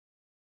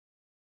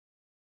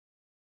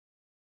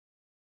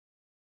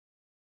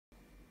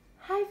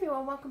Hi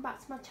everyone, welcome back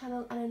to my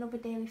channel and another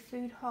daily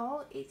food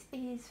haul. It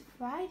is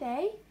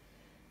Friday,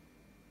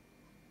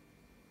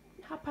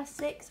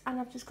 6:30, and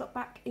I've just got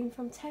back in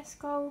from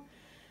Tesco.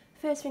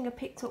 First thing I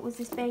picked up was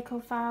this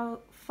Bako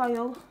foil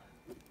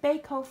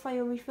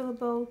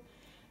refillable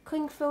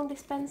cling film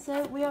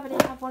dispenser. We already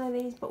have one of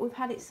these, but we've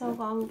had it so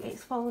long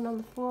it's fallen on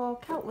the floor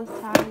countless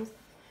times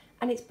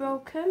and it's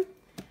broken,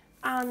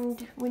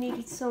 and we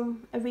needed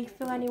a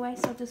refill anyway,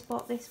 so I just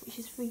bought this, which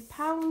is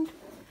 £3.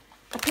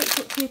 I picked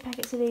up 2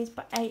 packets of these,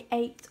 but I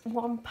ate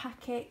 1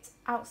 packet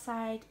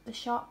outside the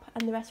shop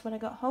and the rest when I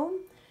got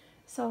home.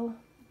 So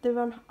they're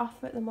on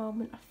offer at the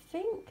moment. I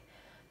think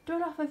they're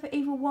on offer for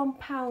either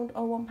 £1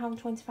 or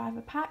 £1.25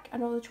 a pack,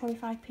 another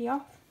 25p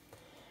off.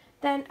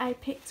 Then I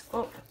picked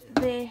up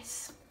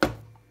this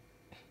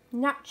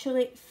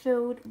naturally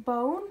filled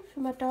bone for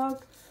my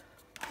dog.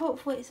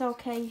 Hopefully it's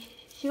okay.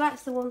 She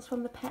likes the ones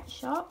from the pet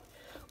shop,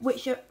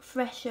 which are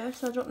fresher,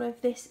 so I don't know if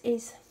this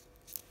is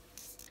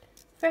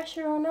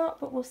fresher or not,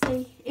 but we'll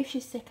see. If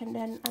she's sick, and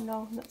then I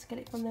know not to get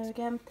it from there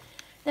again.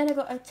 Then I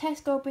got a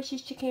Tesco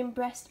British chicken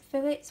breast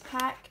fillets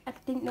pack. I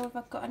didn't know if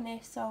I'd gotten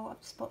this, so I've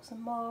just bought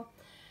some more.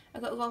 I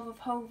got a loaf of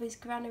Hovis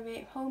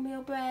granary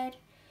wholemeal bread,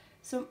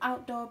 some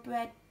outdoor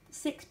bread,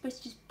 6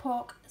 British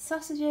pork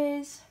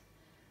sausages,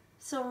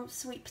 some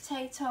sweet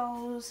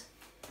potatoes,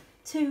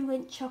 2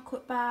 Lindt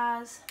chocolate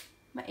bars,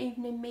 my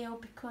evening meal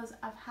because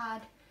I've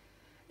had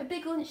a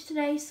big lunch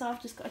today, so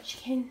I've just got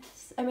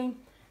I've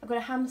got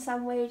a ham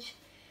sandwich.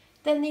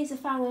 Then these are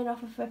finally on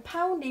offer for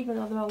 £1, even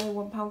though they're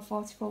only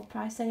 £1.44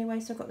 price anyway.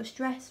 So I've got the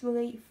Stress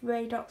Relief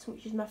Radox,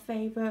 which is my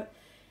favourite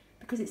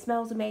because it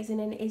smells amazing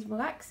and it is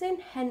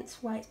relaxing, hence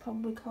why it's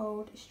probably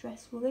called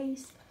Stress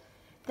Release.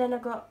 Then I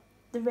got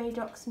the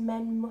Radox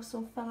Men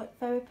Muscle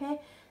Therapy.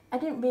 I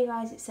didn't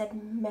realise it said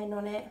men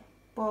on it,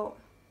 but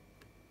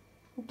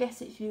I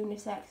guess it's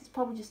unisex. It's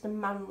probably just a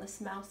manly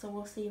smell, so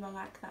we'll see if I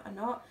like that or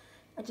not.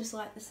 I just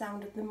like the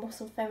sound of the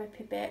muscle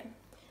therapy bit.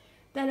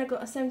 Then I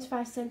got a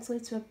 75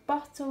 centilitre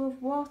bottle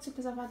of water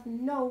because I've had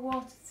no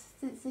water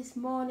since this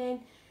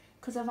morning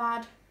because I've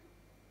had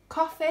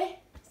coffee,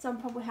 so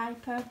I'm probably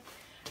hyper.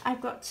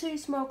 I've got 2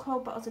 small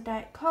cold bottles of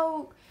Diet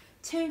Coke,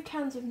 2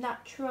 cans of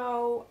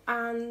Natro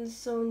and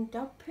some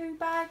dog poo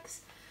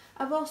bags.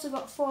 I've also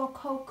got 4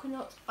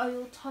 coconut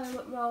oil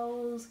toilet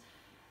rolls,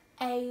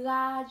 a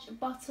large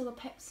bottle of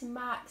Pepsi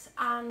Max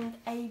and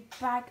a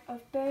bag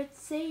of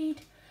birdseed.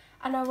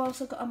 And I've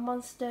also got a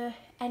Monster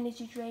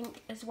energy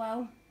drink as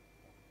well,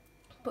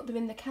 but they're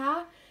in the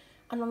car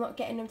and I'm not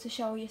getting them to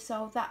show you.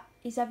 So that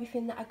is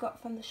everything that I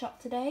got from the shop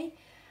today,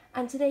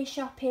 and today's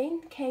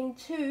shopping came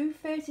to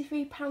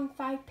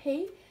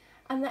 £33.5p,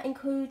 and that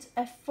includes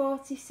a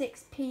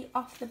 46p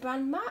off the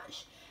brand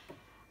match.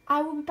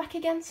 I will be back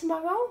again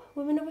tomorrow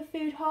with another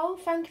food haul.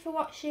 Thank you for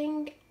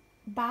watching.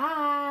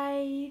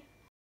 Bye.